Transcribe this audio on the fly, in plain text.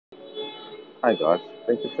Hi guys,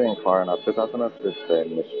 thank you for inquiring our 2015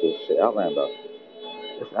 Mitsubishi Outlander.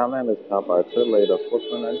 This Outlander is powered by a 2-litre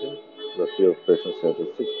 4-cylinder engine with a fuel efficiency of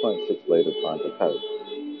 6.6 litres time per carry.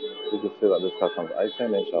 You can see that this car comes with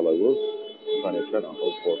 18-inch alloy wheels, 20 tread on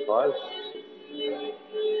all 4 tyres.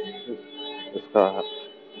 This car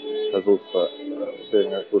has also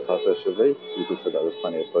being a full-size SUV. You can see that there's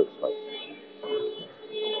plenty of boot space.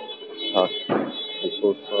 Car is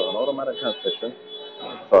also an automatic transmission,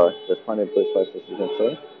 so there's plenty of boot space as you can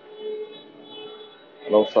see.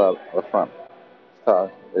 And also at the front. This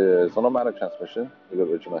car is an automatic transmission. You've got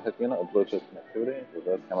original head unit, a Bluetooth connectivity,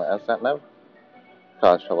 reverse camera and sat nav.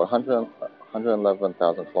 Car travel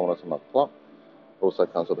 111,000 kilometers on the clock. Also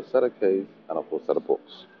comes with a set of keys and a full set of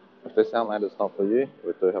books. If this Outlander is not for you,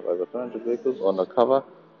 we do have over 300 vehicles on the cover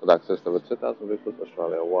with access to over 2,000 vehicles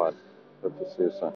Australia wide. Hope to see you soon.